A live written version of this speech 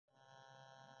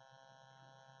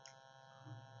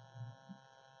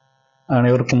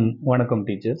அனைவருக்கும் வணக்கம்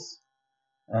teachers.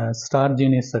 Star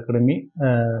genius academy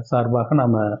சார்பாக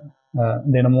நாம்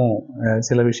தினமும்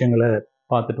சில விஷயங்களை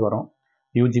பார்த்துட்டு வரோம்.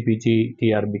 யூஜி பிஜி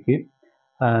டிஆர்பிக்கு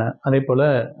அதே போல்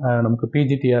நமக்கு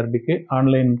பிஜி டிஆர்பிக்கு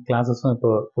ஆன்லைன் கிளாஸஸும்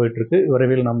இப்போ போயிட்டுருக்கு.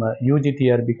 விரைவில் நம்ம யூஜி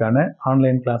டிஆர்பிக்கான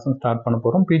ஆன்லைன் கிளாஸும் ஸ்டார்ட் பண்ண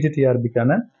போகிறோம். PG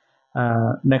டிஆர்பிக்கான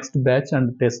next batch and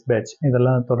test batch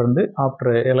இதெல்லாம் தொடர்ந்து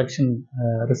ஆஃப்டர் எலெக்ஷன்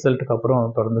ரிசல்ட்டுக்கு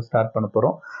அப்புறம் தொடர்ந்து ஸ்டார்ட் பண்ண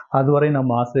போகிறோம். அதுவரை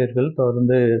நம்ம ஆசிரியர்கள்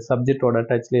தொடர்ந்து சப்ஜெக்டோட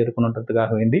டச்லேயே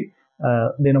இருக்கணுன்றதுக்காக வேண்டி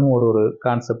தினமும் ஒரு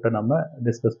கான்செப்டை நம்ம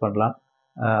டிஸ்கஸ் பண்ணலாம்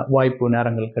வாய்ப்பு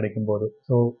நேரங்கள் கிடைக்கும்போது.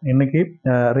 ஸோ இன்றைக்கி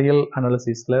ரியல்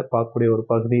அனாலிசிஸில் பார்க்கக்கூடிய ஒரு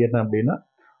பகுதி என்ன அப்படின்னா,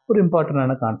 ஒரு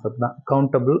இம்பார்ட்டண்டான கான்செப்ட் தான்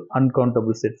கவுண்டபிள்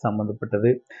அன்கவுண்டபிள் செட்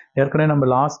சம்மந்தப்பட்டது. ஏற்கனவே நம்ம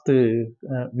லாஸ்ட்டு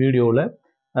வீடியோவில்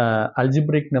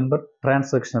அல்ஜிப்ரிக் நம்பர்,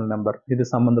 டிரான்சாக்ஷனல் நம்பர் இது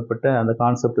சம்மந்தப்பட்ட அந்த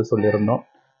கான்செப்ட் சொல்லியிருந்தோம்.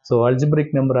 ஸோ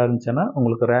அல்ஜிப்ரிக் நம்பராக இருந்துச்சுன்னா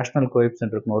உங்களுக்கு ரேஷனல்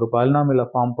கோஎஃபிஷியன்ட் இருக்கணும். ஒரு பாலினாமியலை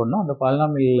ஃபார்ம் பண்ணோம், அந்த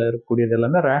பாலினாமியலில் இருக்கக்கூடியது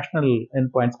எல்லாமே ரேஷனல்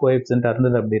எண்ட் பாயிண்ட்ஸ் கோஎஃபிஷியன்ட்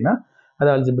இருந்தது அப்படின்னா அது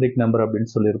அல்ஜிப்ரிக் நம்பர்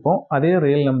அப்படின்னு சொல்லியிருப்போம். அதே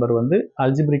ரியல் நம்பர் வந்து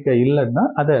அல்ஜிப்ரிக்காக இல்லைன்னா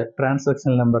அதை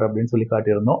டிரான்சாக்ஷனல் நம்பர் அப்படின்னு சொல்லி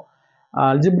காட்டியிருந்தோம்.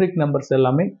 அல்ஜிப்ரிக் நம்பர்ஸ்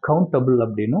எல்லாமே கவுண்டபிள்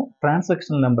அப்படின்னும்,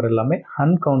 டிரான்சாக்ஷனல் நம்பர் எல்லாமே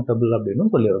அன்கவுண்டபிள்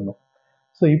அப்படின்னு சொல்லியிருந்தோம்.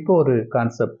 ஸோ இப்போ ஒரு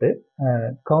கான்செப்ட்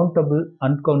கவுண்டபிள்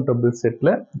அன்கவுண்டபிள் செட்டில்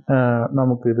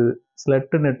நமக்கு இது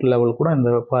ஸ்லெட் நெட் லெவல் கூட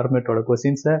இந்த ஃபார்மேட்டோட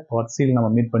கொஸ்டின்ஸை பார்ட் சியில் நம்ம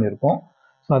மீட் பண்ணியிருக்கோம்.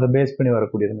 ஸோ அதை பேஸ் பண்ணி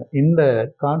வரக்கூடியதுங்க. இந்த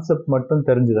கான்செப்ட் மட்டும்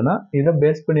தெரிஞ்சதுன்னா இதை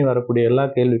பேஸ் பண்ணி வரக்கூடிய எல்லா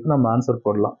கேள்விக்கும் நம்ம ஆன்சர்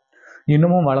போடலாம்.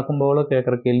 இன்னமும் வழக்கம் போல்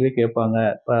கேட்குற கேள்வி கேட்பாங்க.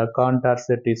 Kantar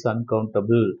set is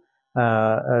uncountable,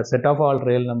 set of all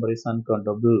real number is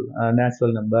uncountable,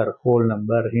 natural number, whole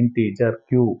number, integer,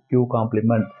 Q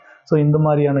complement. So இந்த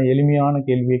மாதிரியான எளிமையான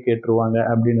கேள்வியை கேட்டுருவாங்க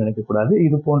அப்படின்னு நினைக்கக்கூடாது.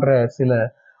 இது போன்ற சில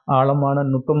ஆழமான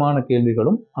நுட்பமான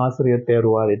கேள்விகளும் ஆசிரியர்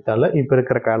தேர்வு வாரியத்தால் இப்போ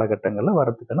இருக்கிற காலகட்டங்களில்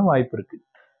வரத்துக்கான வாய்ப்பு இருக்குது.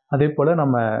 அதே போல்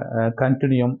நம்ம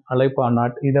கண்டினியூம்,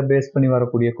 அலைப்பானாட் இதை பேஸ் பண்ணி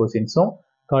வரக்கூடிய கொஸ்டின்ஸும்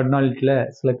கார்டினாலிட்டியில்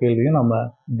சில கேள்வியும் நம்ம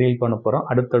டீல் பண்ண போகிறோம்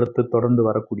அடுத்தடுத்து தொடர்ந்து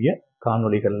வரக்கூடிய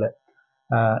காணொலிகளில்.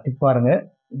 இப்போ பாருங்க,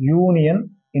 யூனியன்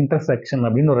இன்டர்செக்ஷன்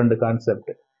அப்படின்னு ஒரு ரெண்டு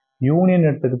கான்செப்ட். யூனியன்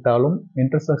எடுத்துக்கிட்டாலும்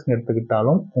இன்டர்செக்ஷன்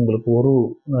எடுத்துக்கிட்டாலும் உங்களுக்கு ஒரு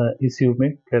இஷ்யூமே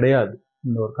கிடையாது.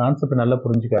 இந்த ஒரு கான்செப்ட் நல்லா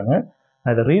புரிஞ்சுக்காங்க.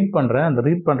 நான் இதை ரீட் பண்ணுறேன். அந்த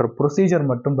ரீட் பண்ணுற ப்ரொசீஜர்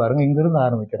மட்டும் பாருங்கள். இங்கிருந்து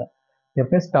ஆரம்பிக்கிறேன்.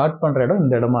 எப்பயும் ஸ்டார்ட் பண்ணுற இடம்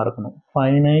இந்த இடமா இருக்கணும்.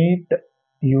 Finite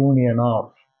union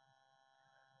of,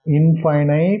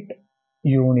 infinite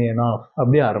union of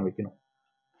அப்படியே ஆரம்பிக்கணும்.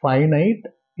 Finite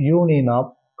union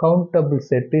of countable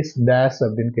set is dash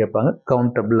அப்படின்னு கேட்பாங்க.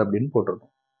 கவுண்டபிள் அப்படின்னு போட்டிருக்கோம்.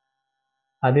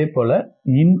 அதே போல்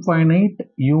infinite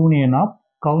union of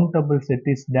countable set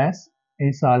is dash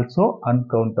is also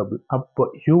uncountable. அப்போ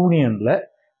யூனியனில்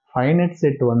ஃபைனைட்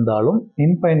செட் வந்தாலும்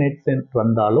இன்ஃபைனைட் செட்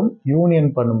வந்தாலும்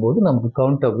யூனியன் பண்ணும்போது நமக்கு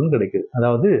கவுண்டபிள் கிடைக்குது.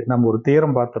 அதாவது நம்ம ஒரு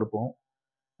தியரம் பார்த்துருப்போம்.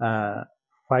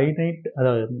 ஃபைனைட்,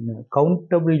 அதாவது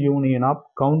countable union of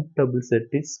countable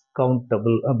set is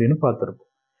countable அப்படின்னு பார்த்துருப்போம்.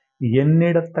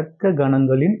 எண்ணிடத்தக்க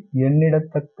கணங்களின்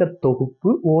எண்ணிடத்தக்க தொகுப்பு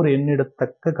ஓர்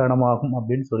எண்ணிடத்தக்க கணமாகும்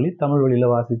அப்படின்னு சொல்லி தமிழ் வழியில்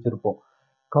வாசிச்சிருப்போம்.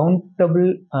 Countable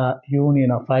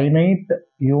union of finite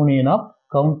union of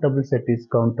countable set is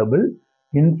countable,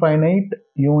 infinite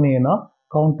union of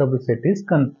countable set is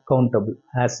countable,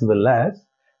 as well as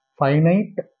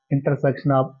finite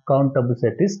intersection of countable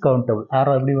set is countable.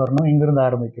 ஆரோ எப்படி வரணும்? இங்கிருந்து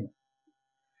ஆரம்பிக்கணும்.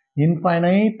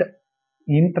 Infinite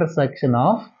intersection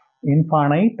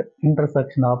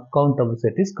of countable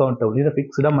set is countable. இதை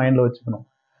ஃபிக்ஸ்டாக மைண்டில் வச்சுக்கணும்.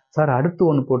 Sir அடுத்து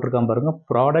ஒன்று போட்டிருக்கான் பாருங்க,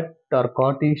 ப்ராடக்ட் ஆர்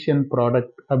கார்ட்டீசியன்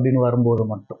ப்ராடக்ட் அப்படின்னு வரும்போது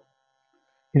மட்டும்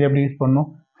இது எப்படி யூஸ் பண்ணணும்?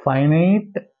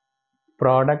 Finite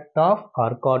product of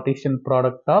R Cartesian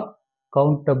product of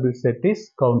countable set is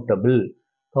countable,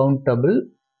 countable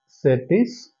set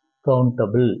is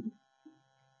countable.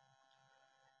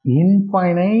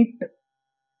 Infinite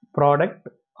product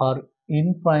or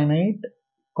infinite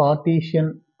Cartesian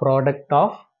product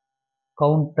of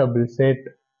countable set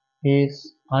is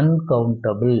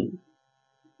uncountable.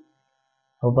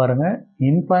 பாருங்க,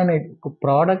 infinite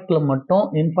ப்ராடக்ட்ல மட்டும்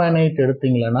infinite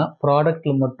எடுத்தீங்களா,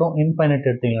 ப்ராடக்ட்ல மட்டும் இன்ஃபைனைட்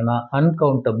எடுத்தீங்கன்னா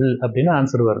அன்கவுண்டபிள் அப்படின்னு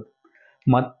answer வருது.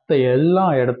 மற்ற எல்லா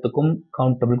இடத்துக்கும்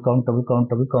கவுண்டபிள் கவுண்டபிள்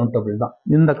கவுண்டபிள் கவுண்டபிள் தான்.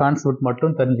 இந்த கான்செப்ட்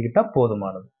மட்டும் தெரிஞ்சுக்கிட்டா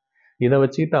போதுமானது. இதை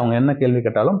வச்சுக்கிட்டு அவங்க என்ன கேள்வி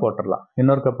கேட்டாலும் போட்டுடலாம்.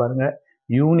 இன்னொருக்க பாருங்க,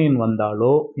 யூனியன்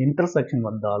வந்தாலோ இன்டர்செக்ஷன்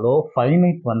வந்தாலோ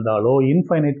ஃபைனைட் வந்தாலோ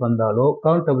இன்ஃபைனைட் வந்தாலோ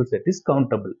countable set is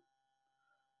countable.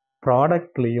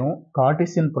 ப்ராடக்ட்லையும்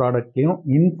Cartesian ப்ராடக்ட்லையும்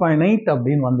infinite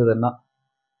அப்படின்னு வந்ததுன்னா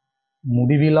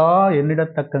முடிவிலா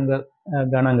எண்ணிடத்தக்க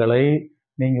கணங்களை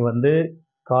நீங்கள் வந்து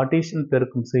கார்ட்டீசியன்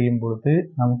பெருக்கம் செய்யும் பொழுது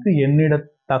நமக்கு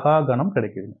எண்ணிடத்தகா கணம்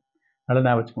கிடைக்குது. நல்லா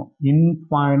ஞாபகம் வச்சுக்கோம்.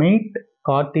 Infinite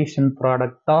Cartesian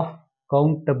product of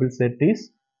countable set is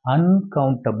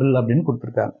uncountable அப்படின்னு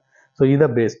கொடுத்துருக்காங்க. ஸோ இதை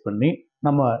பேஸ் பண்ணி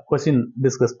நம்ம கொஸ்டின்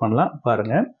டிஸ்கஸ் பண்ணலாம்.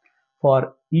 பாருங்க, ஃபார்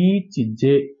ஈச்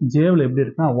ஜே ஜேவில் எப்படி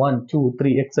இருக்குன்னா 1 2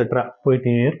 3 எக்ஸெட்ரா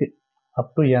போயிட்டே இருக்கு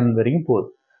அப் டு n வரைக்கும் போகுது.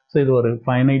 ஸோ இது ஒரு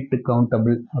ஃபைனைட்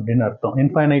கவுண்டபிள் அப்படின்னு அர்த்தம்.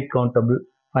 இன்ஃபைனைட் கவுண்டபிள்,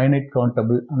 ஃபைனைட்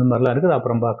கவுண்டபிள் அந்த மாதிரிலாம் இருக்குது,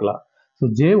 அப்புறம் பார்க்கலாம்.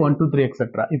 ஸோ ஜே 1 2 3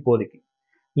 எக்ஸெட்ரா இப்போதைக்கு.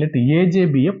 லெட் ஏஜே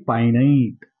பி எ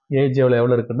ஃபைனைட். ஏஜேவில்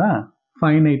எவ்வளோ இருக்குன்னா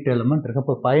ஃபைனைட் எலமெண்ட் இருக்கு.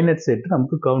 அப்போ ஃபைனைட் செட்டு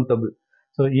நமக்கு countable.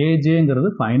 So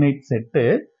ஏஜேங்கிறது finite set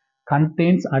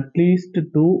contains at least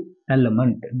 2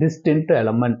 element, distinct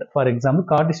element. For example,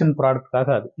 Cartesian ப்ராடக்ட்காக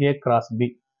அது a cross b,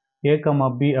 a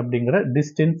b அப்படிங்கிற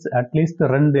டிஸ்டன்ஸ் அட்லீஸ்ட்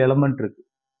 2 எலமெண்ட் இருக்கு.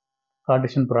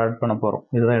 Cartesian product பண்ண போறோம்,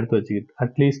 இதுதான் எடுத்து வச்சுக்கிட்டு.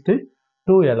 At least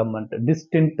 2 element,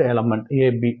 distinct element a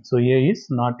b. So a is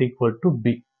not equal to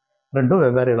b. ரெண்டும்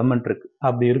வெவ்வேறு எலமெண்ட் இருக்கு.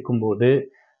 அப்படி இருக்கும்போது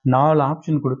 4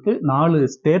 ஆப்ஷன் கொடுத்து 4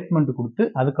 ஸ்டேட்மெண்ட் கொடுத்து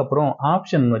அதுக்கப்புறம்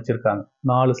ஆப்ஷன் வச்சிருக்காங்க.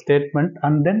 4 ஸ்டேட்மெண்ட்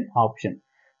அண்ட் தென் ஆப்ஷன்.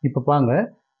 இப்போ பாங்க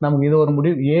நமக்கு இது ஒரு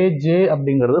முடிவு. ஏஜே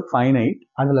அப்படிங்கிறது ஃபைனைட்,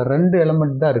 அதில் 2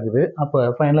 எலமெண்ட் தான் இருக்குது. அப்போ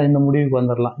ஃபைனலாக இந்த முடிவுக்கு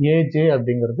வந்துடலாம். ஏஜே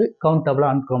அப்படிங்கிறது கவுண்டபிளா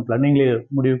அன்கவுண்டபிளா நீங்களே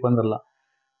முடிவுக்கு வந்துடலாம்.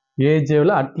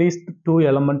 ஏஜேவில் அட்லீஸ்ட் 2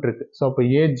 எலமெண்ட் இருக்கு. ஸோ அப்போ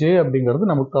ஏஜே அப்படிங்கிறது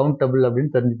நமக்கு கவுண்டபிள்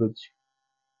அப்படின்னு தெரிஞ்சு போச்சு.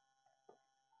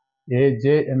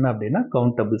 ஏஜே என்ன அப்படின்னா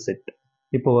கவுண்டபிள் செட்.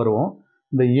 இப்போ வருவோம்.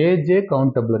 இந்த ஏஜே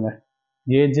கவுண்டபிளுங்க,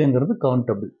 ஏஜேங்கிறது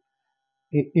கவுண்டபிள்.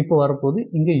 இப்போ வரப்போது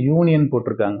இங்கே யூனியன்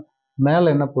போட்டிருக்காங்க, மேலே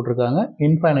என்ன போட்டிருக்காங்க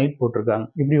இன்ஃபைனைட் போட்டிருக்காங்க.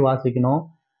 இப்படி வாசிக்கணும்,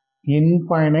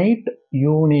 infinite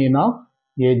union of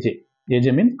AJ.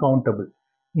 AJ means countable.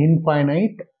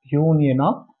 Infinite union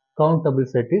of countable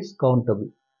set is countable.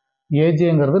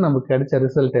 ஏஜேங்கிறது நமக்கு கிடைச்ச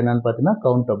ரிசல்ட் என்னன்னு பார்த்தீங்கன்னா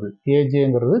கவுண்டபிள்.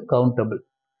 ஏஜேங்கிறது கவுண்டபிள்.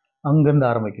 அங்கிருந்து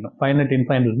ஆரம்பிக்கணும். ஃபைனைட்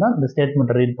இன்ஃபைனைட்னா இந்த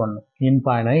ஸ்டேட்மெண்ட் ரீட் பண்ணணும்.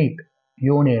 Infinite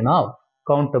union of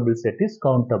countable set is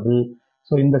countable.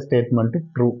 So இந்த ஸ்டேட்மெண்ட்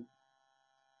ட்ரூ.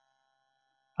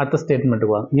 அடுத்த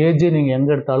ஸ்டேட்மெண்ட்டுக்கு வாங்க. ஏஜே நீங்கள்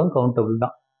எங்கே எடுத்தாலும் கவுண்டபிள்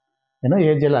தான், ஏன்னா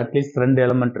ஏஜேல அட்லீஸ்ட் 2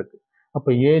 எலமெண்ட் இருக்கு. அப்போ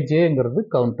ஏஜேங்கிறது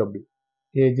கவுண்டபிள்.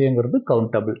 ஏஜேங்கிறது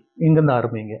கவுண்டபிள். இங்கேருந்து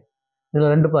ஆரம்பிங்க. இதில்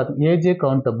 2 பார்த்து ஏஜே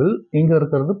கவுண்டபிள். இங்கே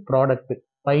இருக்கிறது ப்ராடக்ட்.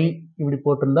 பை இப்படி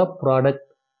போட்டிருந்தா ப்ராடக்ட்,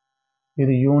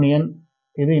 இது யூனியன்,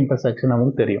 இது இன்டர்செக்ஷன்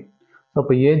நமக்கு தெரியும். ஸோ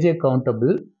அப்போ ஏஜே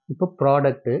கவுண்டபிள். இப்போ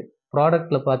ப்ராடக்ட்.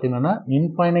 ப்ராடக்டில் பார்த்தீங்கன்னா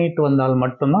இன்ஃபைனைட் வந்தால்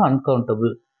மட்டும்தான்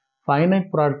அன்கவுண்டபிள். ஃபைனைட்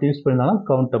ப்ராடக்ட் யூஸ் பண்ணியிருந்தாலும்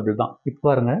கவுண்டபிள் தான். இப்போ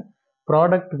பாருங்க,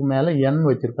 ப்ராடக்ட்டுக்கு மேலே n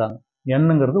வச்சுருக்காங்க.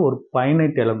 என்னங்கிறது ஒரு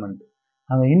ஃபைனைட் எலமெண்ட்.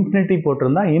 அங்கே இன்ஃபினிட்டி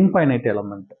போட்டிருந்தா இன்ஃபைனைட்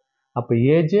எலமெண்ட். அப்போ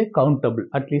ஏஜே கவுண்டபிள்.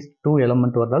 அட்லீஸ்ட் 2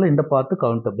 எலமெண்ட் வரதால இந்த பார்த்து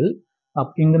கவுண்டபிள்.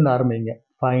 இங்கிருந்து ஆரம்பிங்க.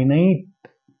 Finite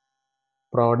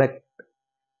product.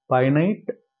 Finite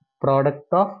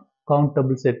product of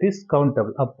countable set is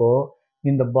countable. அப்போது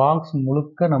இந்த பாக்ஸ்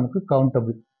முழுக்க நமக்கு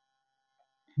கவுண்டபிள்.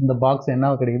 இந்த பாக்ஸ் என்ன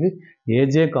கிடைக்குது,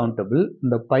 ஏஜே கவுண்டபிள்.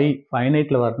 இந்த பை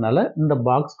ஃபைனைட்டில் வரதுனால இந்த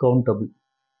பாக்ஸ் கவுண்டபிள்.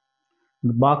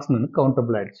 இந்த பாக்ஸ்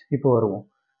கவுண்டபிள் ஆயிடுச்சு. இப்போ வருவோம்,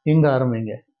 இங்கே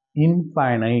ஆரம்பிங்க.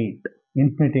 Infinite,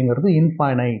 இன்ஃபினிட்டிங்கிறது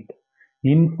infinite.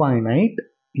 Infinite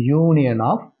union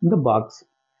of இந்த box.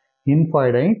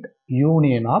 Infinite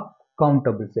union of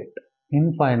countable set.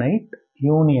 Infinite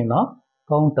union of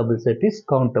countable set is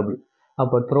countable.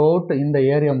 அப்போ த்ரூ அவுட் இந்த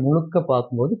ஏரியா முழுக்க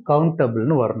பார்க்கும்போது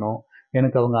கவுண்டபிள்னு வரணும்.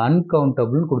 எனக்கு அவங்க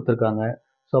அன்கவுண்டபிள்னு கொடுத்துருக்காங்க.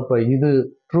 ஸோ அப்போ இது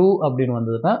ட்ரூ அப்படின்னு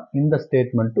வந்ததுன்னா இந்த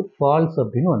ஸ்டேட்மெண்ட்டு ஃபால்ஸ்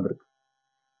அப்படின்னு வந்திருக்கு.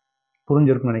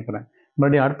 புரிஞ்சிருக்குன்னு நினைக்கிறேன்.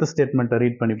 மறுபடியும் அடுத்த ஸ்டேட்மெண்ட்டை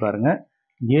ரீட் பண்ணி பாருங்க.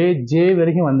 ஏஜே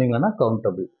வரைக்கும் வந்தீங்கன்னா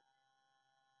கவுண்டபிள்.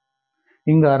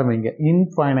 இங்க ஆரம்பிங்க.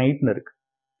 இன்ஃபைனைட்னு இருக்கு.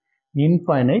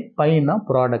 Infinite பைனா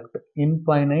product.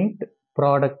 Infinite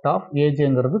product of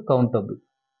ஏஜேங்கிறது countable.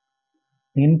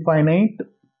 Infinite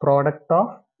product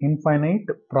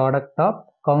of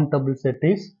countable set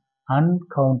is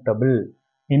uncountable.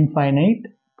 Infinite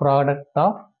product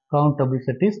of countable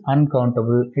set is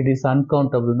uncountable. It is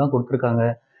uncountable தான் கொடுத்துருக்காங்க.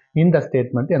 இந்த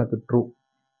ஸ்டேட்மெண்ட் எனக்கு ட்ரூ.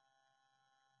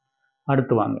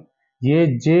 அடுத்து வாங்க.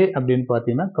 ஏஜே அப்படின்னு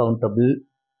பார்த்தீங்கன்னா கவுண்டபிள்.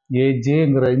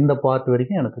 ஏஜேங்கிற இந்த பார்ட்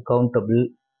வரைக்கும் எனக்கு கவுண்டபிள்.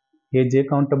 ஏஜே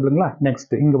கவுண்டபிளுங்களா?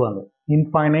 நெக்ஸ்ட் இங்க வாங்க.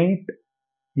 Infinite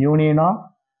union of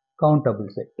countable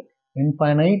set.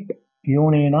 Infinite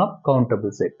union of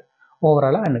countable set.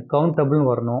 ஓவராலாக எனக்கு கவுண்டபிள்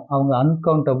வரணும். அவங்க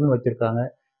அன்கவுண்டபிள் வச்சிருக்காங்க.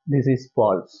 This is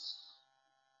false.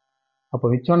 அப்போ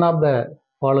which one of the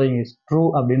following is true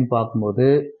அப்படின்னு பார்க்கும்போது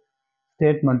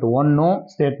ஸ்டேட்மெண்ட் 1ம்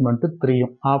ஸ்டேட்மெண்ட்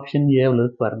 3யும் ஆப்ஷன் ஏவில்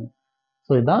இருக்கு பாருங்க.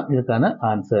 ஸோ இதுதான் இதுக்கான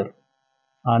ஆன்சர்.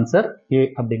 ஆன்சர் ஏ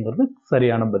அப்படிங்கிறது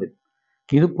சரியான பதில்.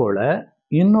 இது போல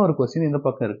இன்னொரு கொஸ்டின் இந்த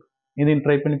பக்கம் இருக்கு. இதையும்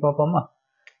ட்ரை பண்ணி பார்ப்போமா?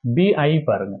 பிஐ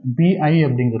பாருங்க. பிஐ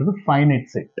அப்படிங்கிறது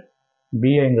finite set.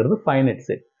 பிஐங்கிறது finite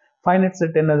set. Finite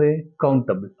set என்னது?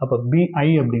 கவுண்டபிள். அப்போ பிஐ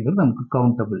அப்படிங்கிறது நமக்கு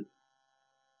கவுண்டபிள்.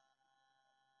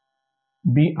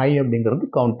 பிஐ அப்படிங்கிறது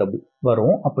கவுண்டபிள்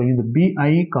வரும். அப்போ இது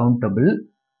பிஐ கவுண்டபிள்.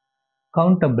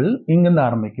 கவுண்டபிள் இங்கிருந்து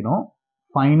ஆரம்பிக்கணும்.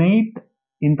 Finite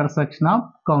intersection of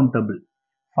countable.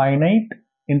 Finite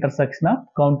intersection of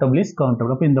countable is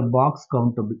countable. அப்போ இந்த பாக்ஸ்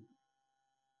கவுண்டபிள்.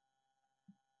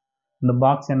 இந்த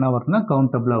பாக்ஸ் என்ன வருதுன்னா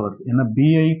கவுண்டபிளாக வருது. ஏன்னா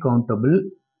பிஐ கவுண்டபிள்,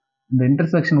 இந்த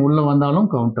இன்டர்செக்ஷன் உள்ளே வந்தாலும்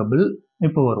கவுண்டபிள்.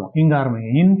 இப்போ வரும் இங்கே ஆரம்பிங்க.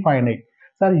 இன்ஃபைனைட்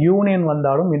சார், யூனியன்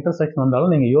வந்தாலும் இன்டர்செக்ஷன்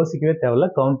வந்தாலும் நீங்கள் யோசிக்கவே தேவையில்ல,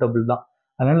 கவுண்டபிள் தான்.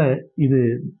 அதனால் இது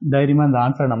தைரியமாக இந்த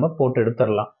ஆன்சரை நம்ம போட்டு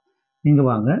எடுத்துடலாம். இங்கே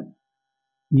வாங்க.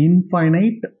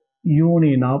 Infinite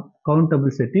union of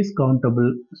countable set is countable.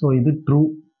 So இது ட்ரூ.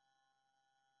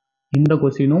 இந்த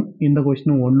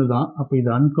கொஸ்டினும் ஒன்று தான். அப்போ இது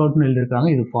அன்கவுண்ட்னு எழுதியிருக்காங்க,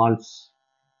 இது ஃபால்ஸ்.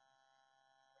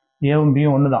 ஏவும்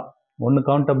பியும் ஒன்று தான். ஒன்று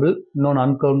கவுண்டபிள், இன்னொன்று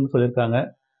அன்கவுண்ட்னு சொல்லியிருக்காங்க.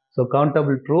 So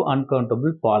countable true,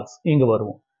 uncountable falls. இங்கே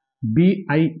வருவோம்.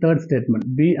 பிஐ தேர்ட் ஸ்டேட்மெண்ட்,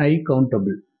 பிஐ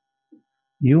கவுண்டபிள்.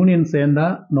 யூனியன் சேர்ந்தா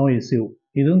நோ இஷ்யூ,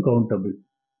 இதுவும் countable.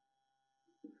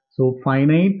 So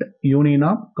finite union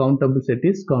of countable set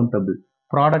is countable.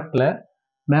 ப்ராடக்டில்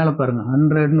மேலே பாருங்கள்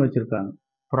 100ன்னு வச்சுருக்காங்க.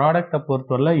 ப்ராடக்டை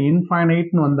பொறுத்தவரை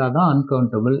இன்ஃபைனைட்னு வந்தால் தான்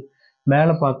அன்கவுண்டபிள்.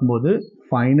 மேலே பார்க்கும்போது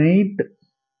finite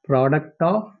product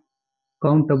of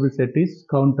countable set is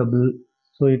countable.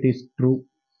 So it is true.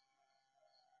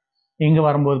 இங்கே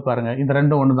வரும்போது பாருங்கள், இந்த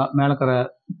ரெண்டும் ஒன்று தான். மேலே இருக்கிற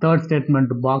third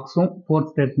statement பாக்ஸும் fourth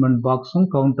statement பாக்ஸும்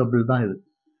countable தான். இது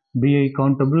பிஐ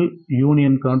கவுண்டபிள்,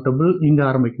 யூனியன் கவுண்டபிள். இங்கே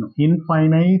ஆரம்பிக்கணும்.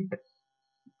 Infinite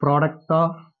product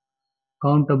of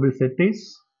countable set is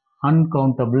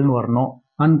அன்கவுண்டபிள்னு வரணும்.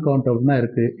 அன்கவுண்டபிள் தான்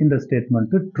இருக்குது. இந்த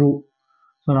ஸ்டேட்மெண்ட்டு ட்ரூ.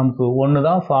 ஸோ நமக்கு ஒன்று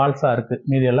தான் ஃபால்ஸாக இருக்குது,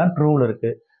 மீதி எல்லாம் ட்ரூவில்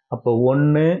இருக்குது. அப்போ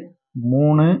 1,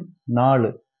 3, 4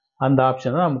 அந்த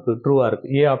ஆப்ஷன் தான் நமக்கு ட்ரூவாக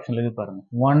இருக்குது. ஏ ஆப்ஷனில் இது பாருங்கள்,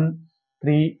 1,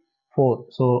 3, 4.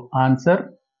 So answer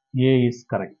A is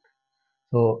correct.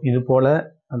 So இது போல்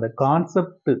அந்த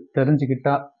கான்செப்ட்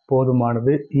தெரிஞ்சுக்கிட்டா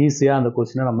போதுமானது. ஈஸியாக அந்த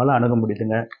கொஸ்டினை நம்மளால் அணுக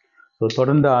முடியுதுங்க. ஸோ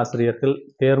தொடர்ந்து ஆசிரியர்கள்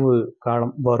தேர்வு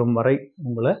காலம் வரும் வரை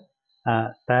உங்களை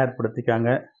தயார்படுத்திக்காங்க.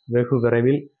 வெகு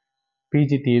விரைவில்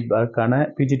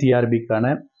பிஜிடிஆர்பிக்கான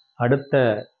அடுத்த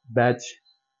பேட்ச்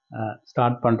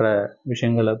ஸ்டார்ட் பண்ணுற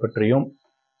விஷயங்களை பற்றியும்,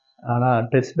 ஆனால்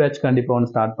டெஸ்ட் பேட்ச் கண்டிப்பாக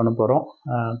ஒன்று ஸ்டார்ட் பண்ண போகிறோம்.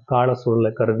 கால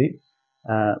சூழலை கருதி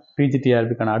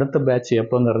பிஜிடிஆர்பிக்கான அடுத்த பேட்ச்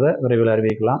எப்போங்கிறத விரைவில்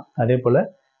அறிவிக்கலாம். அதே போல்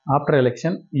ஆஃப்டர்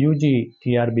எலெக்ஷன் யூஜி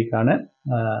டிஆர்பிக்கான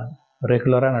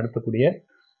ரெகுலராக நடத்தக்கூடிய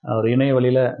ஒரு இணைய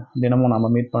வழியில் தினமும் நம்ம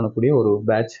மீட் பண்ணக்கூடிய ஒரு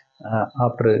பேட்ச்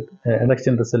ஆஃப்டர்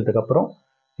எலெக்ஷன் ரிசல்ட்டுக்கு அப்புறம்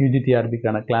யூஜி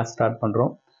டிஆர்பிக்கான கிளாஸ் ஸ்டார்ட்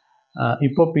பண்ணுறோம்.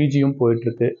 இப்போ பிஜியும்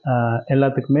போயிட்டுருக்கு.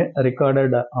 எல்லாத்துக்குமே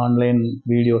ரெக்கார்டட் ஆன்லைன்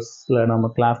வீடியோஸில் நம்ம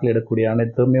கிளாஸில் எடுக்கக்கூடிய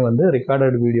அனைத்துமே வந்து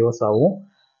recorded வீடியோஸாகவும்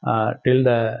till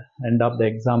the end of the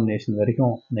examination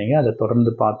வரைக்கும் நீங்கள் அதை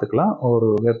தொடர்ந்து பார்த்துக்கலாம். ஒரு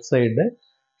வெப்சைட்டு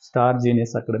ஸ்டார்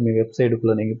ஜீனியஸ் அகாடமி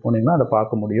வெப்சைட்டுக்குள்ளே நீங்கள் போனீங்கன்னா அதை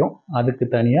பார்க்க முடியும். அதுக்கு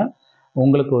தனியாக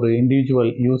உங்களுக்கு ஒரு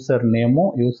இண்டிவிஜுவல் யூசர்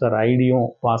நேமும் யூசர் ஐடியும்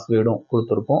பாஸ்வேர்டும்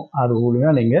கொடுத்துருப்போம். அது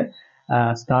மூலிமா நீங்கள்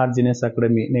ஸ்டார் ஜீனியஸ்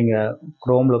அகாடமி நீங்கள்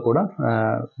க்ரோமில் கூட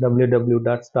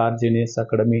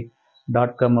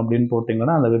www.stargeniusacademy.com அப்படின்னு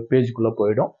போட்டிங்கன்னா அந்த வெப்பேஜுக்குள்ளே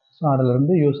போயிடும். ஸோ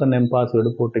அதிலிருந்து யூசர் நேம்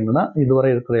பாஸ்வேர்டு போட்டிங்கன்னா இதுவரை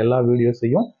இருக்கிற எல்லா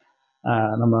வீடியோஸையும்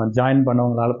நம்ம ஜாயின்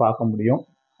பண்ணவங்களால பார்க்க முடியும்.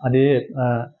 அதே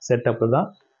செட்டப்பு தான்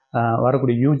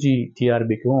வரக்கூடிய UG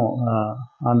டிஆர்பிக்கும்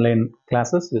online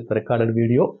classes with recorded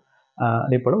video.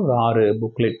 அதே போல் ஒரு 6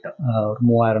 புக்லெட், ஒரு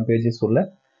 3000 பேஜஸ் உள்ள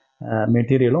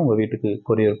மெட்டீரியலும் உங்கள் வீட்டுக்கு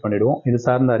கொரியர் பண்ணிவிடுவோம். இது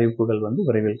சார்ந்த அறிவிப்புகள் வந்து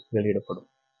விரைவில் வெளியிடப்படும்.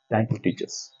 Thank you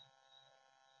teachers.